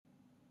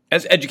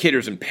As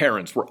educators and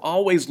parents, we're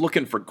always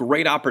looking for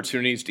great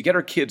opportunities to get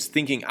our kids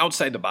thinking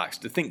outside the box,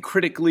 to think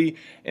critically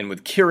and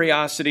with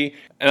curiosity.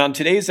 And on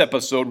today's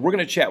episode, we're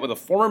going to chat with a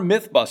former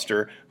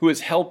Mythbuster who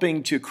is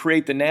helping to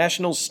create the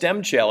National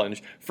STEM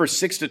Challenge for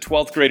 6th to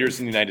 12th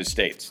graders in the United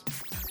States.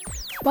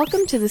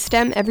 Welcome to the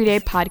STEM Everyday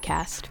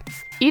Podcast.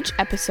 Each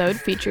episode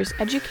features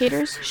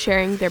educators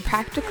sharing their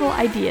practical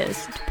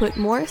ideas to put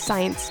more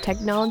science,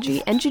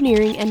 technology,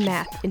 engineering, and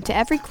math into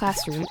every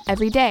classroom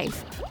every day.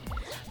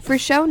 For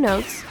show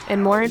notes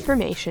and more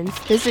information,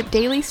 visit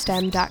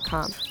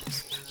dailystem.com.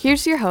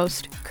 Here's your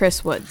host,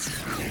 Chris Woods.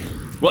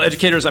 Well,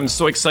 educators, I'm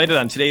so excited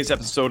on today's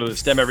episode of the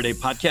STEM Everyday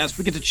Podcast.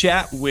 We get to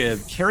chat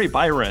with Kari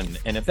Byron.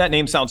 And if that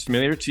name sounds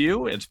familiar to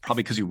you, it's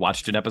probably because you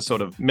watched an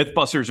episode of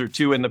Mythbusters or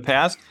two in the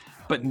past.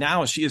 But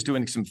now she is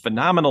doing some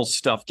phenomenal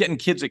stuff, getting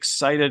kids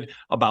excited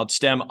about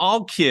STEM,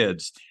 all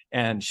kids.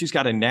 And she's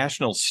got a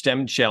national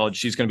STEM challenge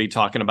she's going to be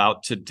talking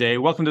about today.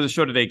 Welcome to the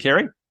show today,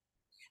 Kari.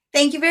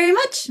 Thank you very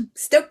much.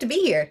 Stoked to be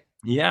here.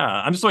 Yeah,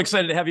 I'm so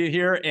excited to have you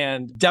here.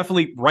 And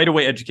definitely right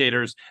away,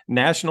 educators,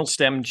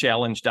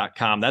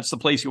 nationalstemchallenge.com. That's the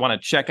place you want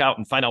to check out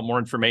and find out more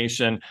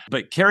information.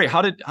 But Kari,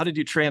 how did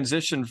you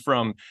transition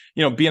from,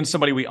 being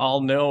somebody we all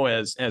know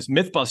as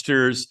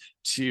Mythbusters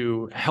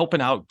to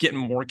helping out, getting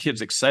more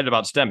kids excited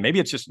about STEM?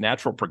 Maybe it's just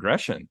natural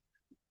progression.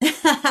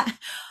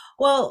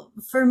 Well,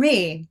 for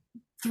me,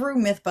 through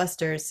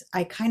Mythbusters,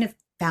 I kind of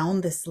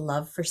found this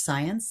love for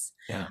science.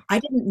 Yeah. I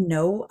didn't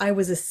know I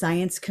was a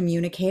science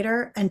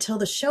communicator until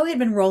the show had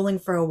been rolling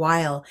for a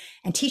while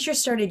and teachers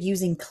started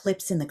using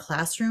clips in the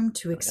classroom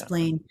to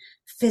explain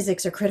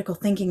physics or critical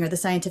thinking or the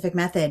scientific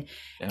method.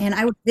 Yeah. And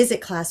I would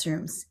visit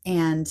classrooms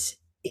and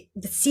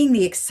seeing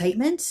the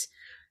excitement,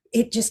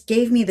 it just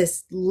gave me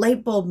this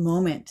light bulb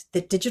moment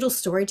that digital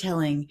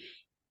storytelling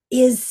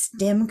is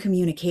STEM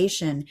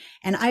communication.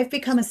 And I've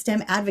become a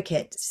STEM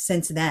advocate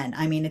since then.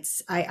 I mean,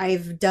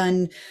 I've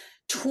done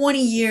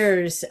 20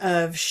 years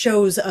of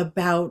shows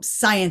about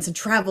science and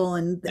travel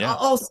and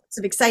all sorts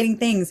of exciting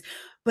things.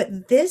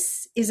 But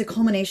this is a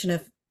culmination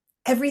of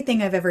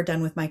everything I've ever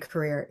done with my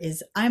career.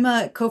 I'm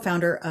a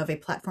co-founder of a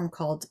platform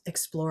called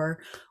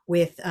Explore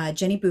with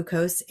Jenny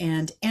Bukos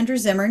and Andrew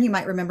Zimmern. You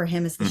might remember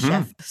him as the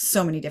chef of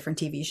so many different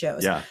TV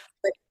shows. Yeah.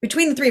 But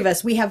between the three of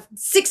us, we have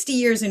 60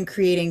 years in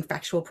creating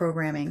factual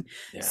programming.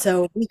 Yeah.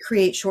 So we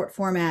create short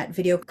format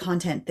video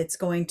content that's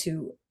going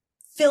to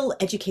fill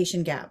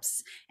education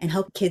gaps and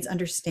help kids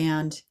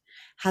understand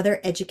how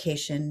their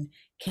education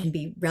can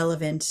be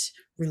relevant,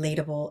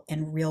 relatable,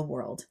 and real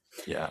world.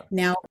 Yeah.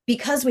 Now,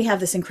 because we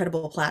have this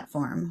incredible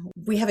platform,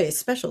 we have a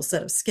special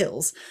set of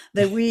skills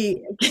that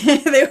we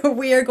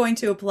are going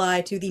to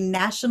apply to the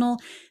National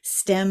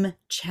STEM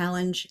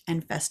Challenge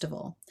and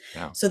Festival.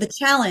 Yeah. So the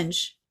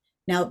challenge,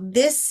 now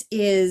this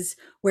is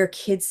where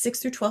kids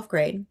 6th through 12th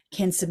grade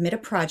can submit a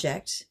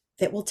project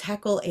that will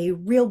tackle a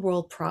real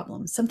world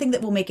problem, something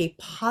that will make a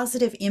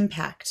positive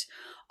impact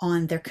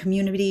on their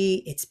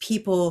community, its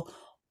people,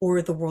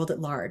 or the world at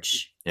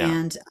large. Yeah.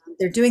 And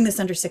they're doing this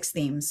under 6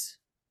 themes: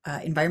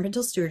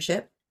 environmental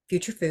stewardship,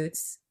 future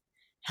foods,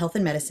 health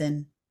and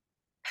medicine,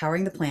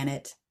 powering the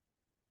planet,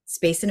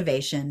 space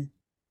innovation,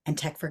 and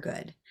tech for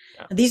good.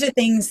 Yeah. These are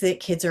things that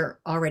kids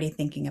are already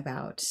thinking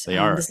about. They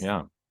are,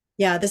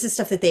 Yeah, this is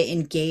stuff that they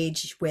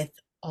engage with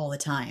all the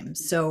time.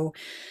 So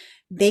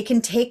they can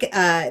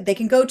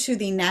go to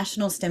the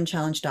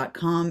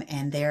nationalstemchallenge.com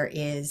and there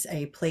is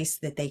a place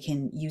that they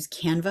can use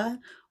Canva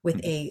with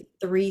a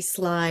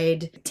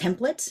 3-slide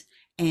template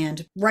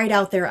and write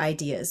out their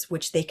ideas,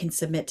 which they can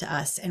submit to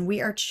us. And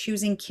we are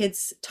choosing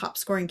top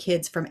scoring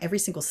kids from every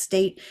single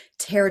state,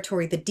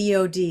 territory, the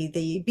DOD,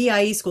 the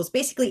BIE schools.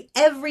 Basically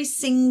every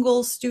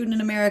single student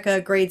in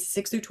America, grades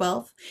 6 through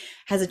 12,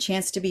 has a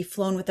chance to be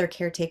flown with their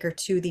caretaker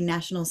to the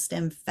National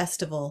STEM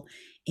Festival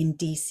in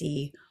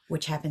DC,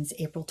 which happens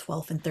April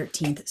 12th and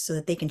 13th, so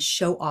that they can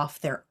show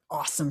off their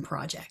awesome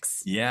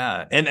projects.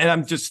 Yeah. And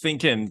I'm just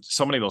thinking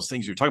so many of those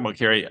things you're talking about,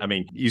 Kari. I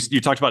mean, you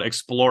talked about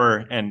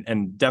Explorer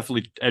and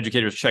definitely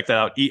educators check that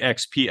out,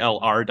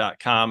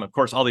 explr.com. Of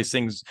course, all these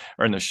things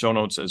are in the show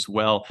notes as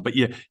well. But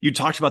you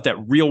talked about that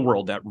real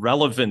world, that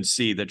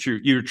relevancy that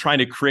you're trying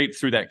to create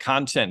through that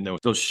content,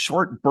 those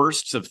short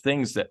bursts of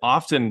things that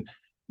often,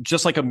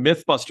 just like a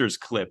Mythbusters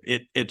clip,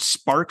 it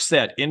sparks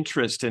that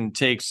interest and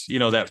takes,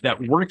 that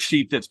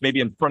worksheet that's maybe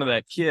in front of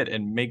that kid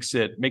and makes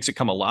it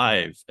come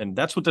alive. And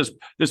that's what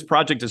this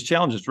project, this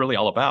challenge is really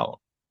all about.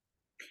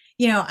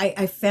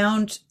 I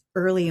found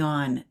early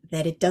on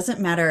that it doesn't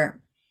matter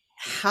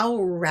how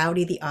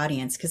rowdy the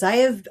audience, because I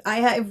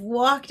have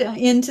walked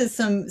into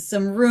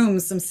some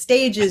rooms, some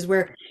stages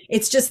where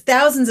it's just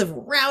thousands of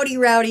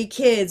rowdy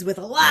kids with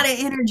a lot of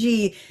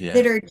energy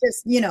that are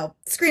just,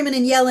 screaming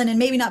and yelling and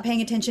maybe not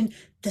paying attention.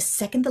 The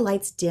second the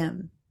lights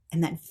dim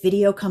and that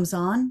video comes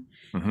on,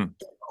 they're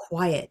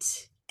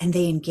quiet and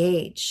they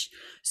engage.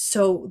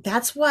 So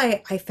that's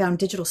why I found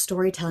digital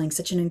storytelling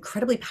such an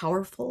incredibly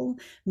powerful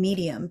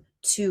medium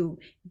to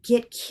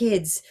get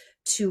kids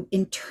to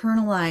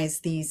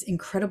internalize these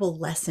incredible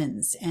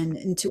lessons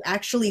and to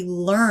actually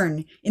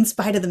learn in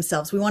spite of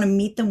themselves. We want to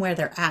meet them where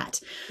they're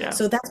at. Yeah.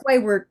 So that's why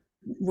we're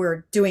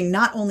we're doing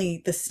not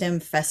only the STEM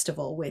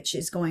festival, which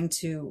is going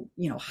to,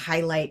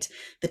 highlight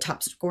the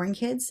top scoring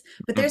kids,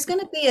 but Mhm. there's going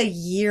to be a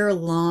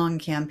year-long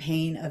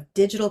campaign of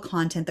digital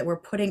content that we're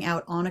putting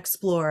out on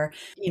Explore.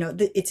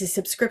 It's a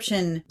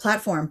subscription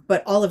platform,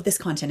 but all of this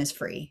content is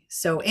free.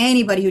 So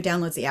anybody who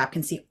downloads the app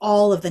can see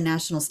all of the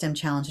National STEM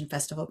Challenge and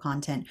Festival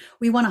content.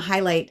 We want to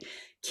highlight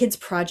kids'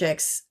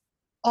 projects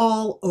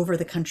all over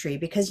the country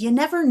because you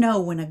never know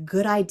when a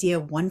good idea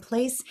one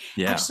place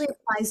Yeah. actually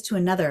applies to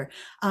another.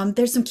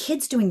 There's some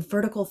kids doing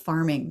vertical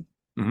farming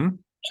Hmm.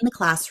 in the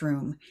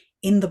classroom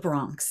in the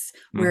Bronx,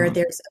 where Hmm.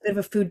 there's a bit of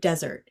a food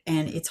desert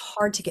and it's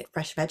hard to get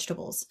fresh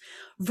vegetables.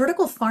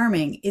 Vertical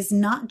farming is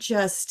not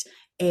just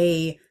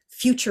a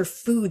future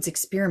foods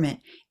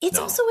experiment, it's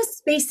No. also a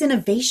space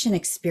innovation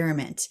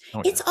experiment.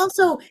 Oh It's yeah.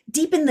 also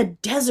deep in the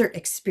desert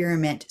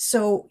experiment.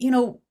 So,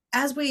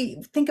 as we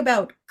think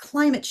about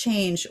climate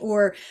change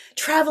or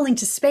traveling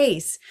to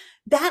space,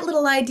 that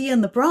little idea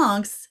in the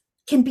Bronx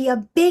can be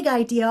a big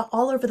idea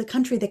all over the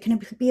country that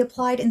can be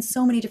applied in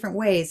so many different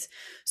ways.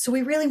 So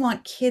we really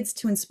want kids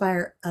to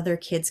inspire other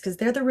kids because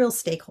they're the real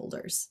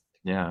stakeholders.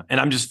 Yeah. And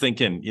I'm just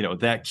thinking,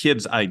 that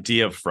kid's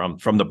idea from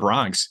the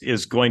Bronx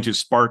is going to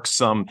spark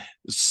some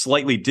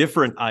slightly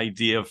different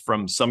idea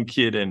from some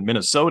kid in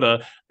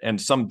Minnesota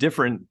and some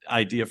different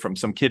idea from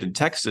some kid in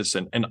Texas.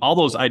 And all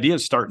those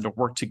ideas starting to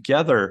work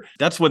together.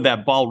 That's when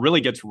that ball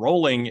really gets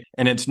rolling.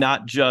 And it's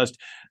not just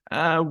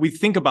we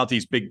think about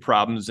these big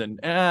problems and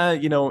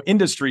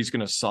industry is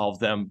going to solve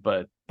them,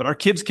 but our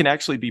kids can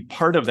actually be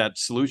part of that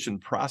solution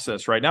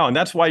process right now. And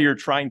that's why you're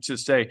trying to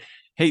say,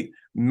 hey,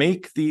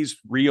 make these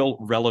real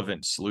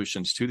relevant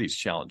solutions to these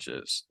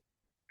challenges.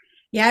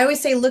 Yeah, I always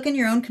say look in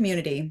your own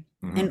community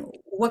Hmm. and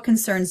what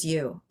concerns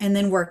you, and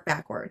then work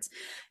backwards.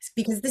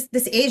 Because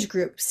this age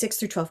group, 6th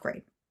through 12th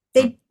grade,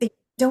 they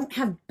don't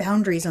have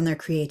boundaries on their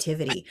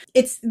creativity.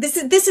 This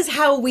is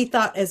how we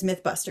thought as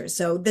Mythbusters.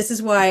 So this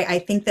is why I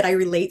think that I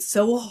relate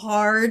so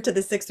hard to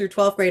the 6th through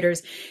 12th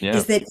graders, Yeah.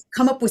 is that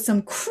come up with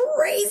some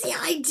crazy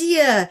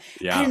idea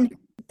Yeah. and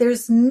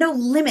there's no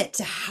limit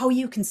to how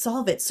you can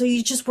solve it. So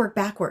you just work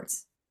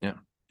backwards. Yeah.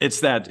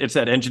 It's that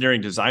engineering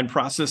design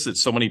process that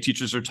so many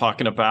teachers are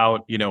talking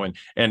about,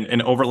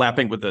 and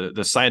overlapping with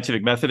the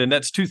scientific method. And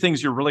that's two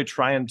things you're really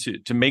trying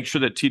to make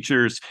sure that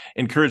teachers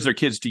encourage their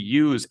kids to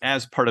use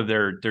as part of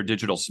their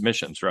digital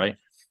submissions, right?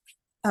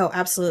 Oh,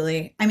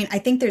 absolutely. I mean, I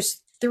think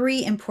there's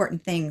three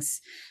important things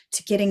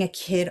to getting a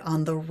kid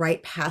on the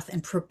right path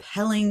and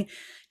propelling,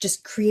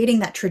 just creating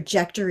that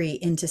trajectory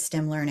into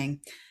STEM learning.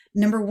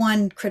 Number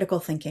one, critical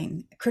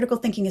thinking. Critical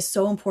thinking is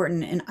so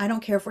important. And I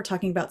don't care if we're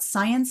talking about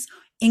science,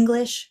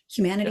 English, Yeah.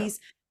 humanities,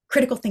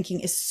 critical thinking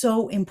is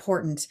so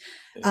important.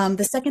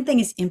 The second thing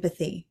is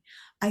empathy.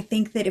 I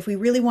think that if we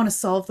really want to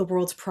solve the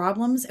world's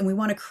problems and we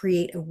want to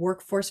create a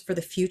workforce for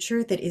the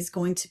future that is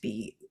going to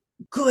be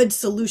good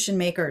solution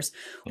makers,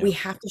 Yeah. we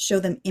have to show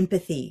them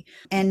empathy.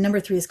 And number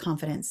three is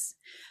confidence.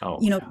 Oh,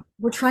 You know, yeah.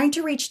 we're trying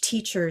to reach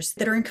teachers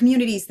that are in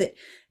communities that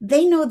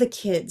they know the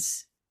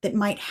kids that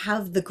might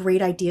have the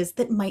great ideas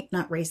that might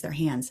not raise their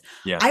hands.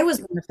 Yeah. I was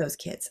one of those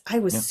kids. I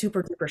was Yeah.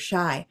 super duper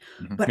shy,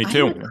 Mhm. but Me I am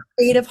too. a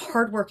creative,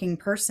 hardworking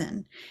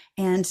person.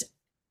 And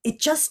it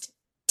just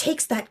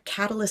takes that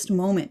catalyst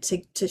moment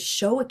to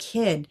show a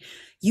kid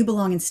you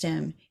belong in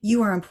STEM,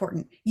 you are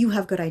important, you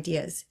have good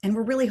ideas. And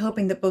we're really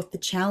hoping that both the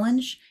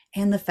challenge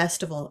and the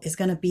festival is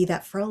going to be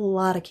that for a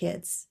lot of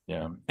kids.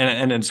 Yeah,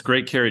 and it's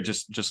great, Kari.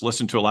 Just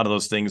listen to a lot of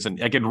those things,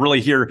 and I can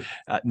really hear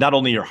not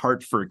only your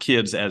heart for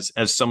kids as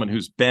someone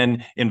who's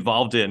been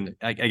involved in,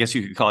 I guess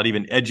you could call it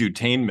even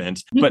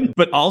edutainment,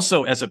 but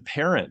also as a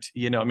parent.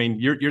 I mean,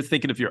 you're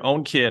thinking of your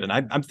own kid, and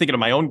I'm thinking of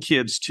my own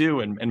kids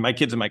too, and my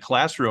kids in my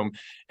classroom,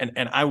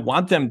 and I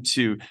want them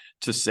to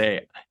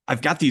say,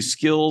 I've got these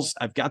skills,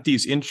 I've got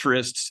these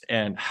interests,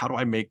 and how do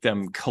I make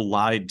them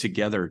collide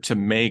together to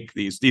make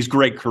these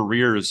great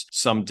careers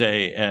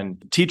someday?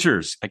 And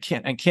teachers, I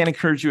can't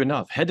encourage you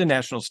enough. Head to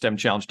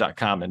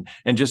nationalstemchallenge.com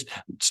and just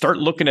start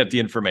looking at the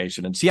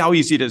information and see how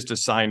easy it is to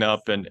sign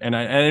up. And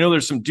I know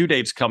there's some due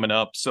dates coming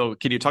up. So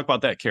can you talk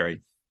about that,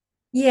 Kari?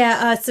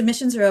 Yeah,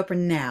 submissions are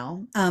open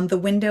now. The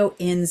window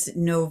ends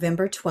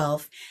November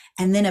 12th,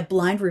 and then a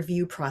blind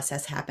review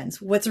process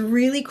happens. What's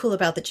really cool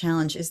about the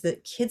challenge is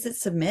that kids that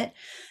submit,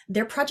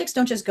 their projects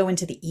don't just go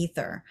into the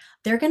ether.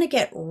 They're going to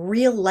get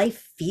real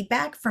life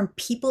feedback from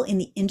people in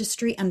the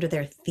industry under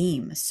their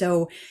theme.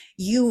 So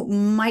you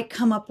might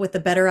come up with a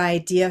better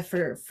idea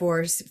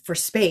for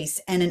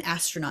space, and an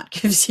astronaut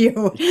gives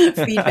you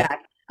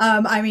feedback.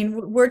 I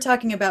mean, we're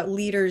talking about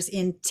leaders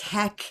in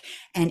tech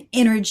and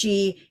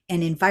energy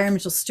and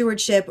environmental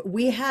stewardship.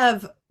 We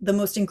have the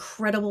most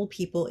incredible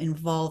people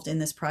involved in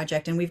this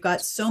project, and we've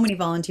got so many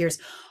volunteers.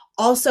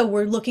 Also,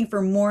 we're looking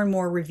for more and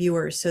more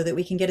reviewers so that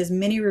we can get as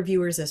many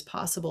reviewers as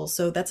possible.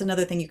 So that's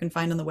another thing you can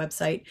find on the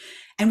website.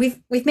 And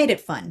we've made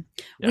it fun.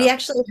 We Yeah.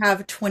 actually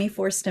have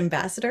 24 STEM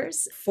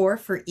ambassadors, four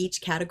for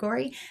each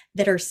category,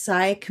 that are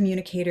SCI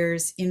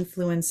communicators,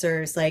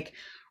 influencers, like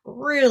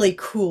really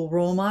cool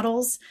role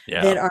models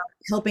that Yeah. are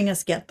helping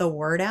us get the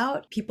word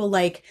out. People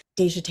like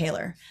Deja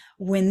Taylor.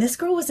 When this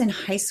girl was in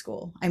high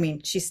school, I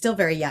mean, she's still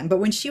very young, but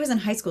when she was in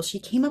high school, she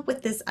came up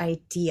with this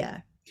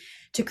idea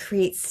to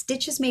create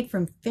stitches made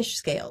from fish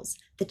scales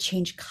that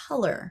change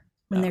color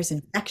when Yeah. there's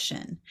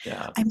infection.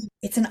 Yeah. I mean,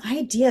 it's an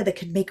idea that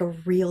could make a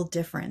real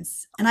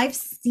difference. And I've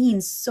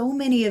seen so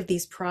many of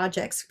these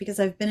projects because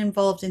I've been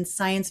involved in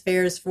science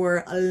fairs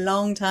for a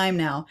long time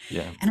now.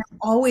 Yeah. And I'm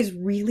always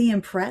really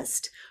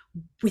impressed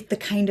with the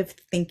kind of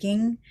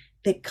thinking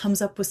that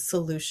comes up with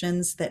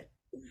solutions that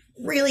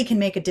really can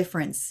make a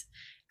difference.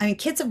 I mean,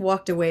 kids have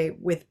walked away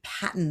with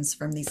patents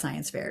from these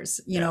science fairs,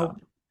 Yeah.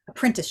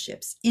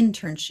 apprenticeships,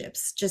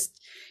 internships,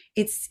 just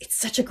it's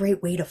such a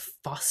great way to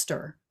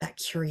foster that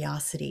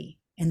curiosity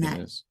and It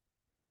is.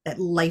 that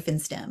life in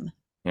STEM.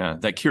 Yeah,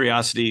 that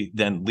curiosity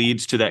then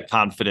leads to that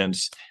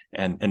confidence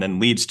and then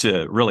leads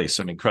to really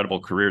some incredible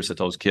careers that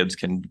those kids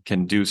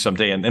can do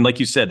someday. And like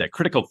you said, that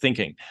critical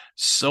thinking,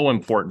 so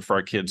important for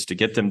our kids to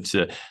get them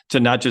to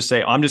not just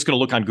say, oh, I'm just going to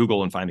look on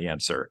Google and find the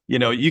answer.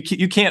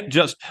 You can't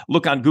just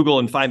look on Google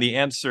and find the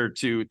answer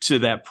to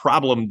that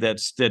problem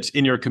that's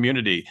in your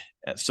community.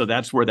 So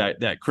that's where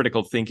that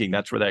critical thinking,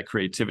 that's where that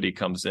creativity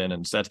comes in.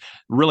 And so that's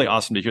really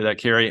awesome to hear that,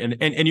 Kari.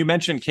 And you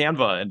mentioned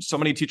Canva, and so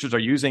many teachers are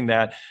using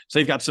that. So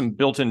they've got some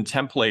built-in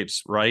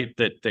templates, right,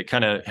 that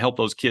kind of help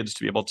those kids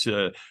to be able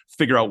to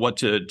figure out what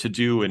to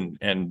do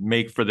and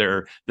make for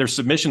their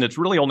submission. It's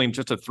really only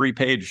just a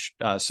 3-page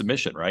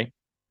submission, right?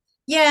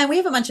 Yeah, and we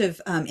have a bunch of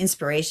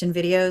inspiration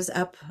videos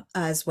up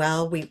as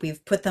well.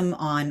 We've put them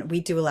on. We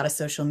do a lot of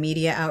social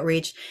media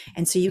outreach,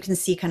 and so you can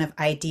see kind of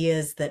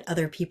ideas that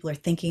other people are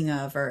thinking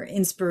of or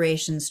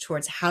inspirations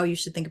towards how you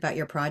should think about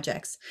your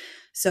projects.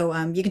 So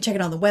you can check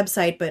it on the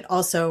website, but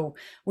also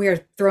we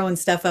are throwing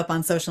stuff up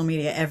on social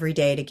media every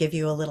day to give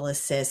you a little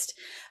assist.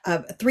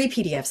 3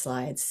 PDF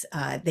slides.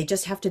 They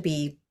just have to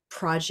be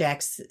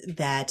projects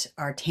that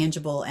are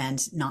tangible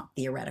and not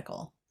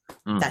theoretical.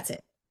 That's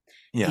it.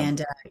 Yeah.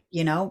 And,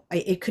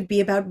 it could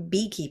be about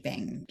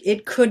beekeeping.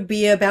 It could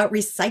be about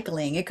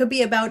recycling. It could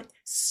be about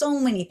so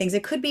many things.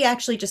 It could be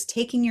actually just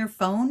taking your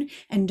phone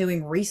and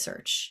doing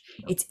research.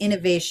 It's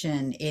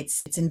innovation.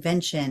 It's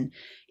invention.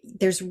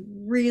 There's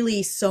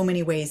really so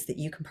many ways that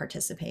you can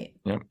participate.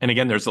 Yeah. And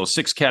again, there's those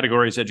 6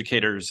 categories,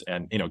 educators,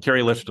 and,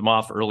 Kari listed them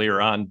off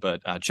earlier on,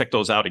 but check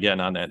those out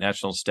again on that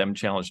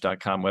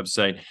nationalstemchallenge.com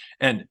website.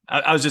 And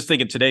I was just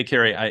thinking today,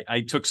 Kari,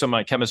 I took some of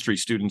my chemistry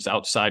students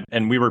outside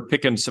and we were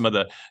picking some of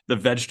the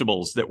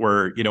vegetables that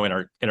were,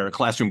 in our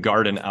classroom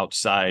garden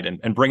outside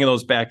and bringing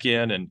those back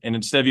in. And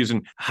instead of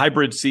using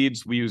hybrid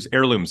seeds, we use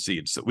heirloom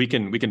seeds. So we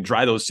can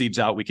dry those seeds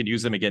out. We can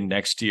use them again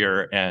next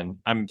year. And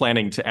I'm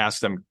planning to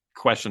ask them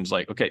questions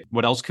like, okay,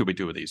 what else could we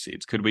do with these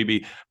seeds? Could we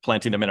be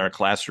planting them in our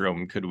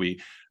classroom? Could we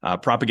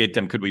propagate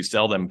them? Could we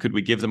sell them? Could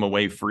we give them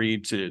away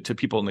free to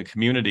people in the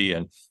community?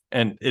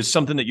 And is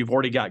something that you've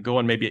already got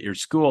going maybe at your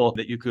school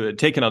that you could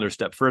take another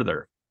step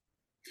further?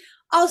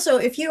 Also,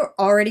 if you're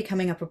already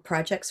coming up with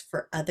projects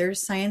for other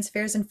science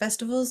fairs and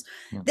festivals,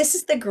 this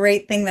is the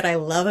great thing that I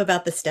love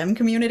about the STEM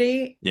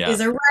community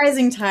is a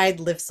rising tide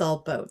lifts all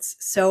boats.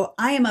 So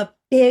I am a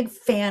big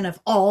fan of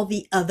all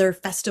the other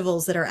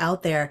festivals that are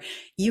out there.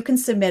 You can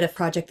submit a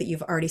project that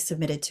you've already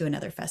submitted to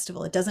another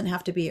festival. It doesn't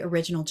have to be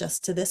original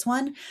just to this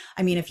one.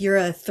 I mean, if you're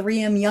a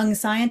 3M Young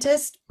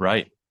Scientist,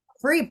 right,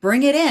 free,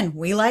 bring it in.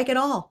 We like it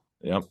all.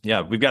 Yep. Yeah.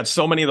 We've got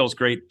so many of those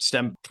great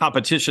STEM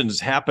competitions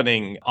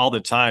happening all the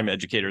time,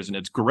 educators, and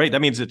it's great.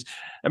 That means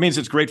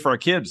it's great for our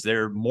kids.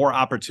 There are more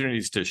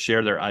opportunities to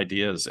share their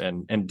ideas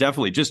and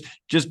definitely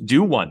just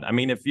do one. I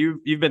mean, if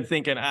you've been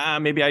thinking,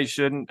 maybe I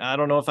shouldn't, I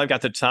don't know if I've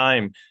got the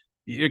time,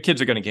 your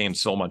kids are going to gain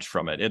so much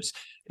from it.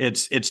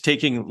 It's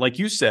taking, like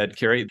you said,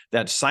 Kari,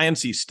 that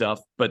sciencey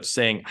stuff, but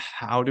saying,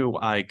 how do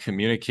I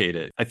communicate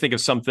it? I think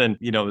of something,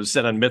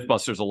 said on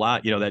Mythbusters a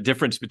lot, that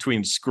difference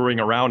between screwing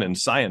around and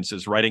science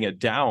is writing it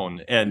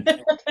down. And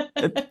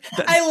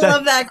I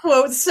love that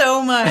quote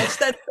so much.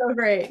 That's so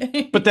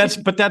great. but that's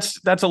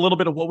a little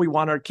bit of what we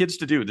want our kids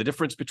to do. The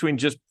difference between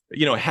just,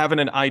 having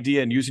an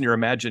idea and using your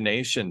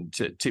imagination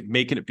to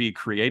making it be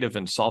creative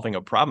and solving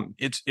a problem.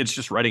 It's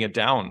just writing it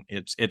down.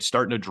 It's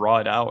starting to draw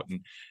it out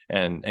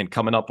and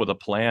coming up with a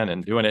plan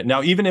and doing it.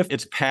 Now, even if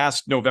it's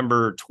past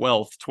November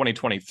 12th,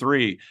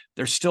 2023,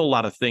 there's still a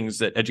lot of things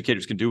that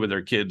educators can do with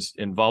their kids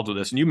involved with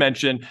this. And you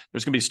mentioned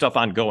there's going to be stuff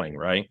ongoing,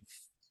 right?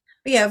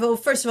 Yeah, well,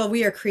 first of all,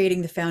 we are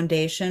creating the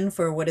foundation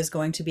for what is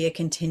going to be a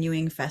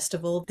continuing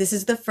festival. This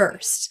is the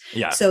first.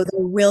 Yeah. So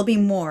there will be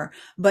more.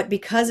 But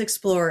because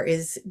Explore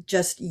is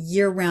just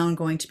year-round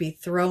going to be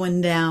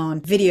throwing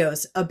down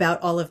videos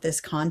about all of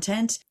this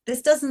content,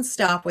 this doesn't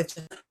stop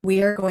with,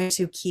 we are going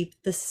to keep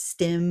the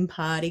STEM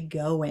party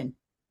going.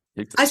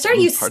 I started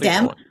to use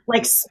STEM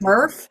like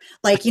Smurf,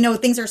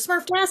 things are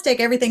Smurftastic,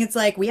 everything. It's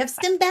like, we have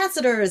STEM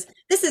ambassadors.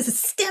 This is a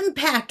STEM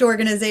packed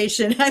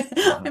organization.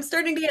 I'm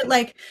starting to get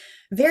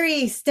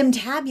very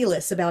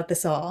STEMtabulous about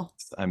this all.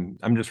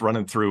 I'm just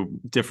running through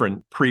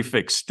different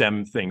prefix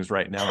STEM things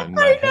right now in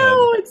my I head.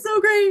 know, it's so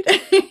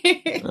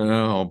great.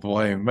 Oh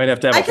boy, might have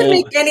to have I a can whole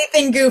make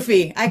anything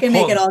goofy. I can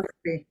make it whole. all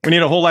goofy. We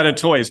need a whole lot of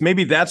toys.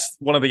 Maybe that's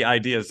one of the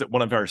ideas that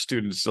one of our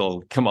students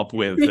will come up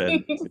with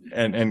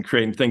and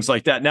creating things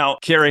like that. Now,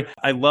 Kari,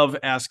 I love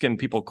asking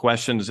people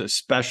questions,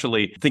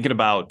 especially thinking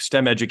about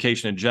STEM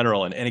education in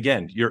general. And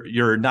again,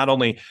 you're not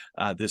only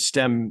the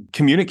STEM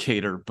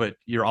communicator, but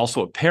you're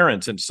also a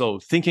parent. And so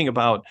thinking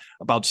about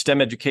STEM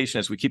education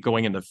as we keep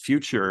going in the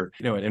future,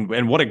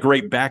 and what a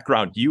great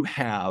background you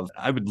have.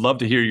 I would love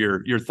to hear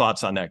your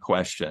thoughts on that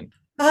question.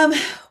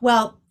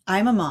 Well,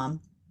 I'm a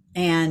mom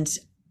and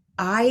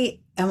I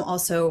am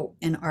also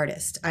an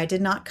artist. I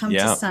did not come to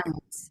Yeah.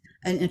 science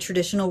in a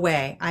traditional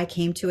way. I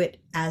came to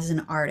it as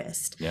an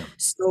artist. Yeah.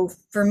 So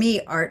for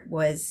me, art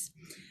was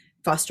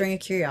fostering a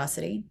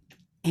curiosity.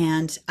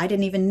 And I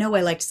didn't even know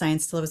I liked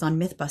science till I was on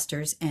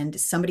Mythbusters. And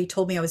somebody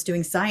told me I was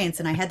doing science.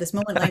 And I had this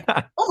moment like,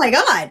 oh my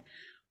God,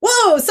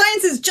 whoa,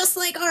 science is just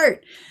like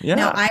art. Now,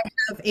 Yeah. I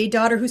have a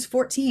daughter who's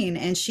 14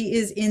 and she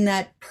is in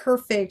that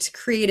perfect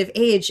creative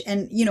age.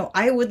 And,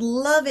 I would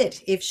love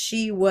it if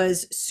she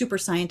was super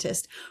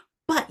scientist.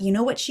 But you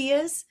know what she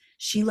is?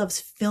 She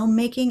loves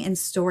filmmaking and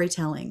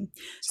storytelling.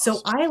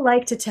 So I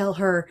like to tell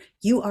her,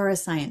 you are a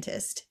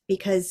scientist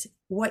because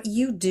what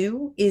you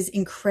do is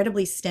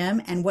incredibly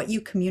STEM and what you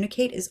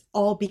communicate is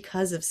all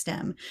because of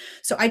STEM.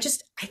 So I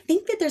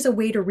think that there's a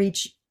way to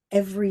reach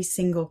every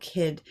single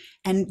kid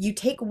and you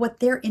take what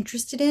they're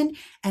interested in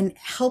and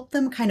help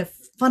them kind of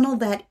funnel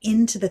that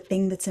into the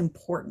thing that's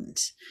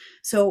important.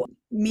 So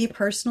me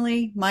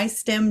personally, my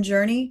STEM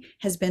journey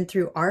has been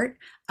through art.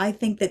 I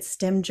think that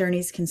STEM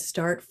journeys can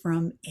start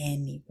from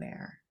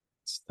anywhere.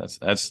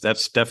 That's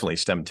definitely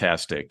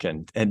STEM-tastic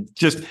and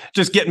just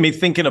getting me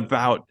thinking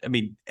about, I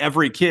mean,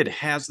 every kid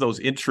has those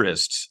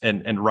interests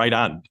and right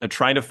on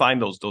trying to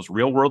find those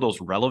real world,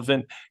 those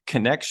relevant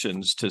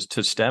connections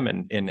to STEM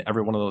in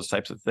every one of those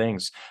types of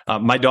things.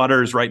 My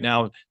daughter is right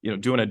now,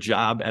 doing a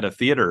job at a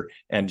theater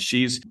and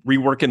she's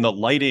reworking the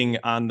lighting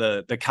on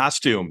the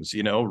costumes,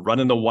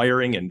 running the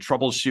wiring and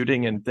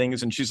troubleshooting and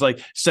things. And she's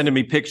like sending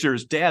me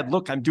pictures, Dad,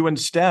 look, I'm doing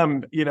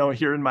STEM,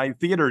 here in my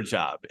theater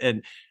job.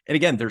 And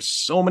again, there's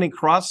so many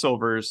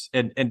crossovers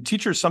and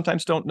teachers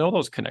sometimes don't know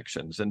those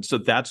connections. And so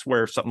that's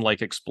where something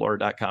like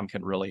explorer.com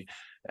can really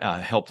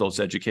help those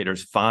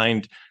educators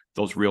find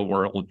those real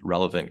world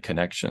relevant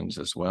connections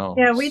as well.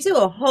 Yeah, we do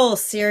a whole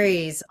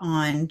series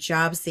on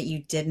jobs that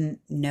you didn't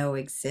know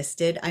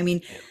existed. I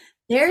mean,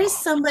 there's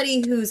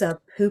somebody who's a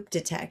poop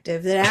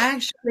detective that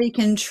actually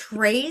can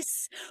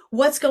trace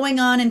what's going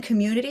on in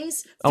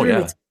communities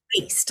through its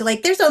waste.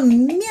 Like there's a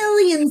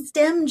million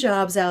STEM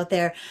jobs out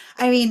there.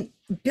 I mean,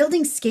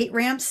 building skate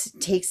ramps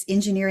takes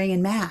engineering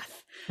and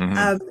math.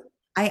 Mm-hmm.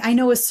 I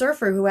know a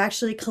surfer who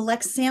actually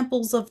collects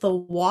samples of the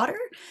water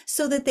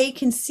so that they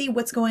can see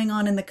what's going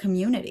on in the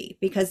community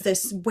because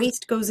this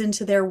waste goes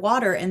into their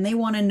water and they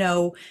want to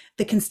know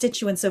the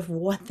constituents of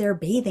what they're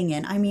bathing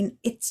in. I mean,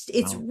 it's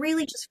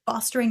really just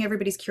fostering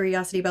everybody's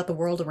curiosity about the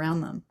world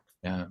around them.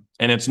 Yeah.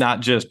 And it's not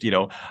just,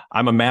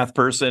 I'm a math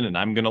person and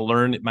I'm going to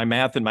learn my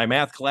math in my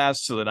math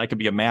class so that I could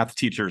be a math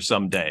teacher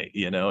someday.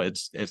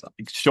 It's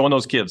showing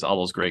those kids all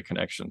those great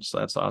connections. So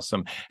that's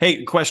awesome.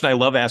 Hey, question I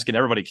love asking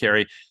everybody,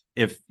 Kari,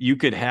 if you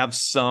could have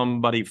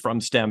somebody from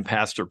STEM,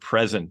 past or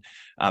present,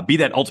 be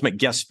that ultimate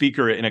guest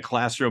speaker in a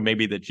classroom,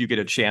 maybe that you get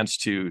a chance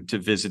to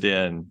visit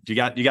in. You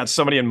got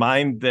somebody in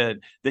mind that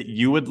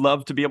you would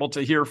love to be able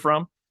to hear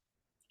from?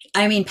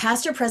 I mean,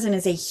 past or present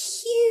is a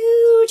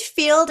huge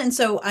field. And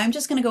so I'm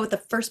just going to go with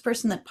the first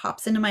person that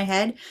pops into my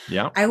head.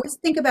 Yeah. I always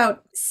think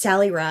about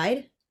Sally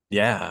Ride.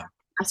 Yeah.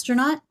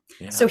 Astronaut.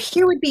 Yeah. So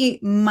here would be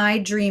my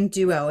dream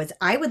duo is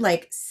I would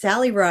like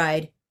Sally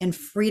Ride and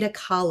Frida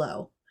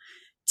Kahlo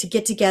to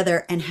get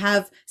together and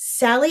have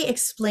Sally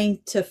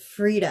explain to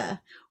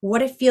Frida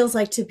what it feels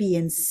like to be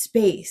in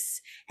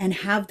space and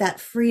have that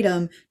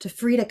freedom to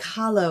Frida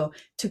Kahlo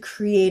to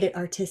create it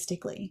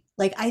artistically.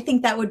 Like, I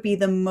think that would be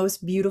the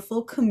most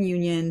beautiful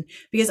communion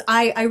because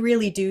I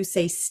really do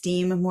say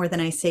STEAM more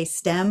than I say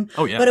STEM.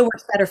 Oh, yeah. But it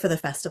works better for the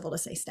festival to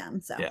say STEM.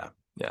 So yeah.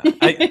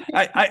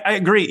 I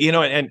agree.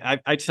 And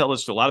I tell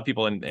this to a lot of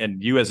people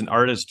and you as an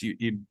artist,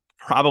 you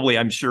probably,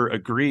 I'm sure,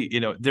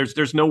 agree,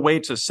 there's no way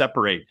to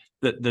separate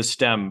the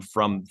STEM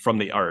from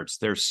the arts.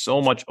 There's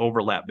so much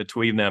overlap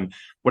between them,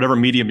 whatever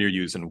medium you're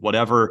using,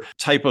 whatever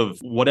type of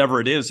whatever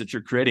it is that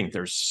you're creating,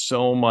 there's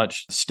so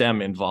much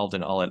STEM involved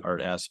in all that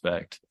art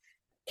aspect.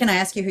 Can I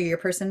ask you who your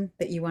person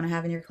that you want to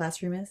have in your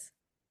classroom is?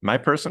 My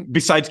person,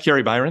 besides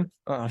Kari Byron?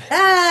 I'm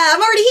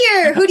already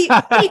here. Who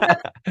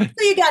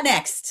you got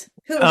next?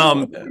 Who's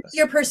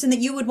your person that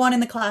you would want in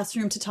the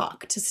classroom to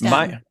talk to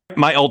STEM?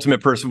 My ultimate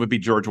person would be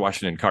George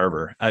Washington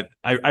Carver. I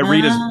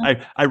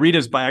read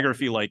his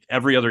biography like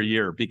every other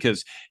year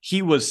because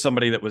he was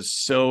somebody that was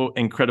so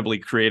incredibly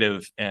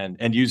creative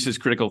and used his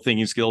critical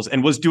thinking skills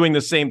and was doing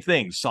the same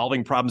thing,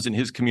 solving problems in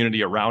his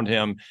community around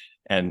him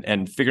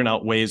and figuring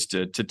out ways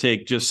to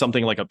take just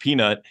something like a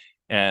peanut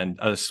and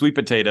a sweet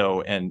potato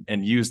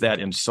and use that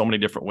in so many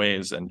different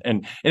ways. And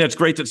it's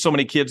great that so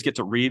many kids get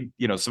to read,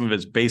 some of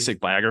his basic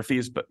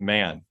biographies, but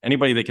man,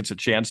 anybody that gets a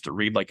chance to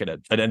read like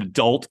an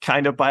adult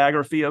kind of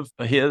biography of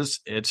his,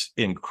 it's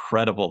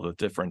incredible the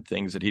different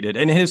things that he did.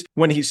 And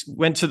when he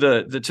went to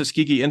the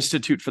Tuskegee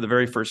Institute for the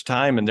very first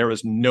time and there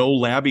was no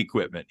lab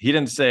equipment, he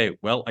didn't say,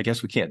 well, I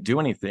guess we can't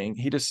do anything.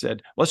 He just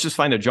said, let's just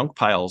find the junk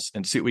piles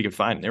and see what we can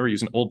find. And they were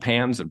using old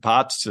pans and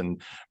pots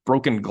and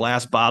broken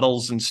glass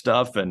bottles and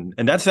stuff. And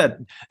that's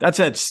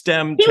that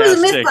STEM. He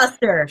was a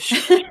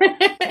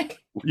Mythbuster.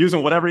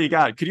 Using whatever he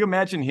got. Could you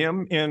imagine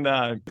him in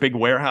a big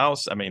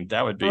warehouse? I mean,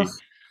 that would be,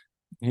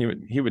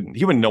 he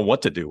wouldn't know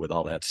what to do with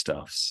all that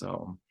stuff.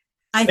 So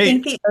I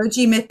think the OG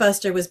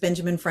Mythbuster was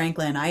Benjamin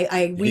Franklin.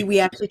 We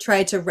actually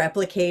tried to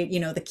replicate,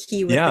 the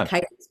key with the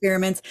kite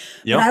experiments.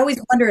 Yep. But I always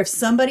wonder if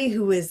somebody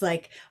who is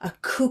like a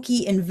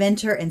kooky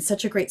inventor and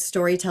such a great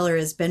storyteller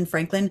as Ben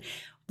Franklin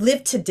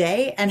lived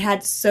today and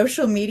had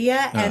social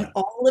media and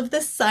all of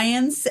the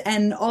science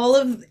and all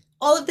of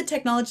the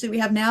technology that we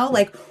have now,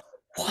 like,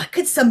 what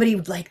could somebody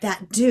like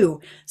that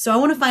do? So I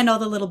want to find all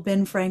the little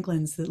Ben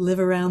Franklins that live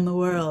around the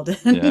world.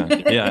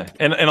 Yeah.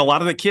 And a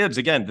lot of the kids,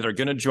 again, that are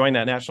going to join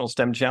that National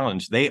STEM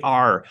Challenge, they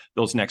are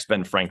those next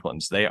Ben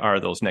Franklins. They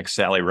are those next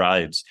Sally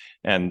Rides.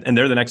 And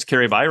they're the next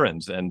Kari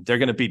Byrons. And they're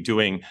going to be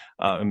doing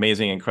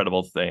amazing,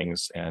 incredible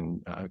things.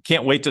 And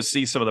can't wait to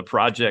see some of the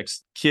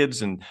projects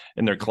kids in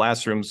their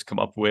classrooms come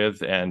up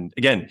with. And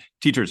again,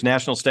 teachers,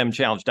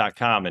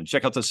 nationalstemchallenge.com, and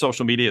check out the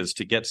social medias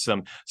to get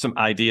some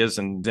ideas.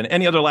 And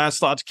any other last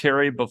thoughts,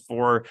 Kari,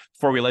 before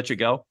we let you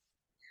go?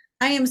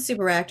 I am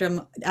super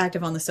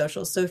active on the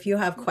socials. So if you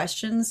have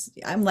questions,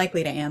 I'm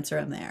likely to answer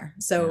them there.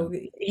 So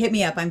hit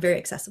me up. I'm very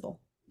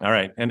accessible. All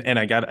right. And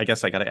I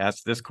guess I got to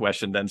ask this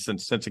question then,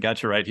 since I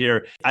got you right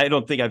here. I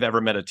don't think I've ever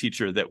met a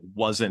teacher that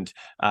wasn't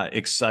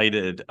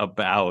excited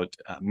about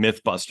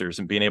Mythbusters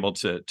and being able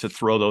to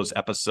throw those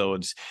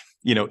episodes,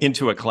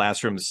 into a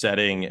classroom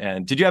setting.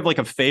 And did you have like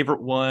a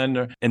favorite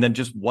one? And then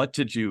just what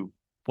did you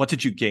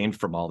gain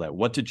from all that?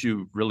 What did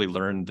you really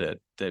learn that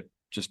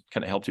just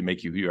kind of helped you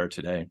make you who you are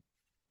today?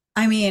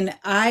 I mean,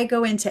 I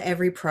go into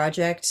every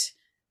project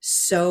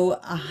so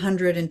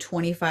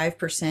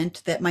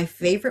 125% that my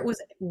favorite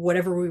was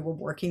whatever we were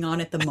working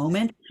on at the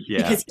moment.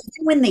 Because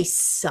even when they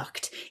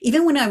sucked,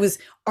 even when I was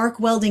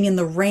arc welding in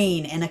the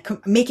rain and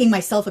making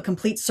myself a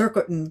complete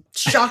circuit and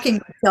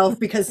shocking myself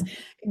because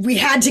we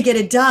had to get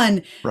it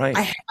done, right?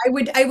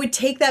 I would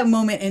take that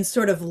moment and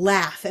sort of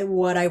laugh at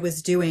what I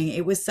was doing.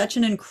 It was such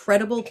an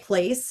incredible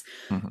place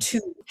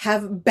to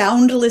have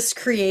boundless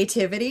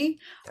creativity.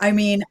 I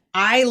mean,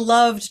 I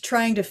loved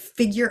trying to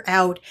figure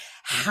out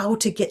how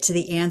to get to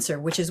the answer,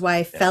 which is why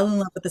I fell in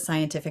love with the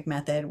scientific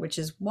method, which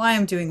is why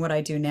I'm doing what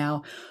I do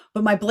now.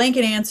 But my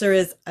blanket answer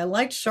is I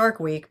liked Shark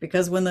Week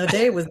because when the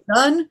day was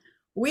done,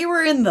 we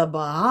were in the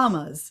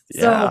Bahamas.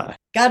 So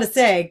gotta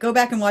say, go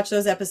back and watch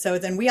those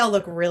episodes and we all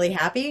look really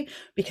happy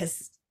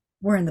because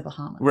we're in the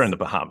Bahamas. We're in the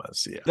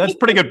Bahamas. Yeah. That's a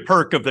pretty good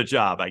perk of the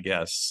job, I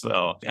guess.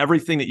 So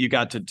everything that you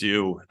got to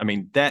do, I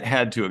mean, that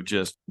had to have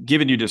just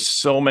given you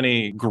just so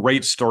many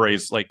great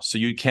stories, like, so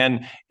you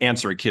can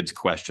answer a kid's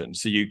question,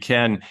 so you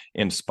can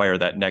inspire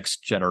that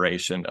next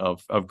generation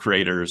of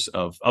creators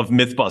of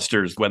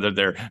Mythbusters, whether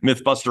they're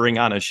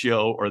Mythbustering on a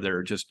show or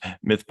they're just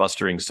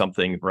Mythbustering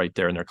something right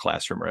there in their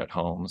classroom or at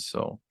home.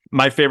 So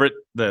my favorite,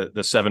 the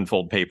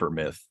sevenfold paper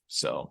myth.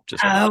 So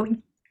just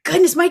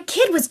goodness, my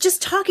kid was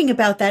just talking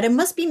about that. It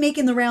must be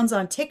making the rounds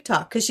on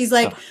TikTok because she's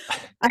like,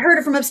 I heard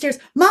it from upstairs.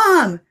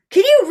 Mom,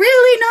 can you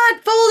really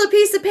not fold a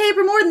piece of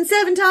paper more than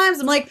 7 times?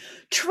 I'm like,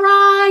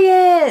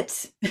 try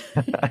it.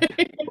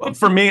 Well,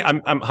 for me,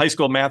 I'm a high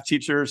school math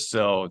teacher,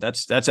 so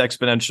that's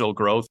exponential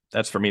growth.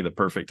 That's for me the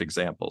perfect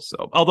example.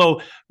 So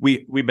although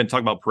we've been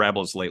talking about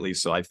parabolas lately,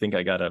 so I think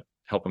I got to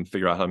help him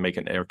figure out how to make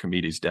an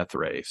Archimedes death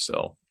ray.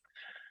 So.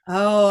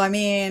 Oh, I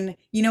mean,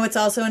 it's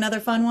also another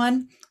fun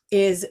one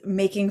is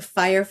making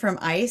fire from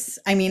ice.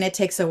 I mean, it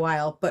takes a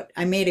while, but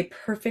I made a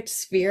perfect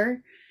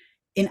sphere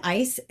in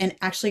ice and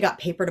actually got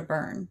paper to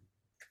burn.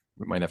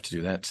 We might have to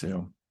do that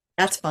too.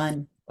 That's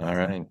fun. All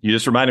right. You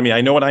just reminded me. I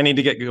know what I need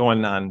to get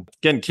going on.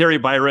 Again, Kari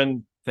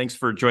Byron, thanks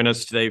for joining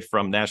us today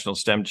from National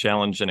STEM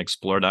Challenge and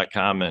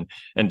Explore.com.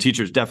 And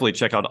teachers, definitely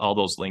check out all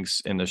those links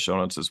in the show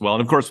notes as well.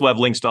 And of course, we'll have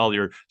links to all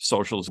your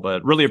socials,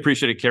 but really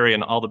appreciate it, Kari,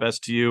 and all the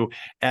best to you,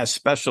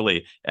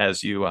 especially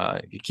as you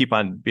keep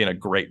on being a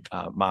great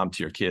mom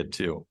to your kid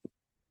too.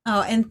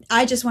 Oh, and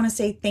I just want to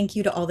say thank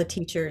you to all the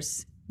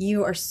teachers.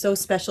 You are so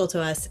special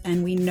to us,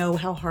 and we know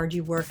how hard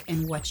you work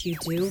and what you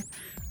do.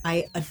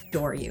 I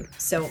adore you.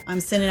 So I'm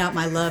sending out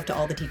my love to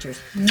all the teachers.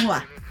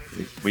 Mwah.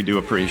 We do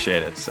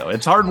appreciate it. So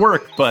it's hard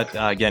work, but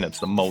again, it's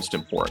the most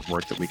important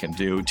work that we can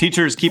do.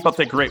 Teachers, keep up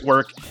that great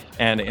work.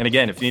 And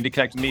again, if you need to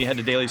connect with me, head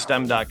to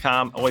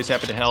dailystem.com. Always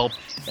happy to help.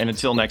 And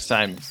until next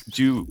time,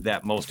 do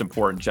that most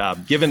important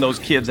job, giving those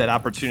kids that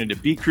opportunity to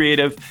be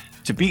creative,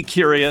 to be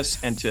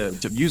curious, and to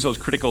use those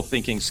critical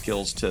thinking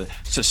skills to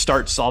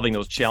start solving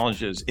those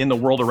challenges in the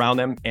world around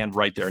them and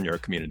right there in your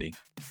community.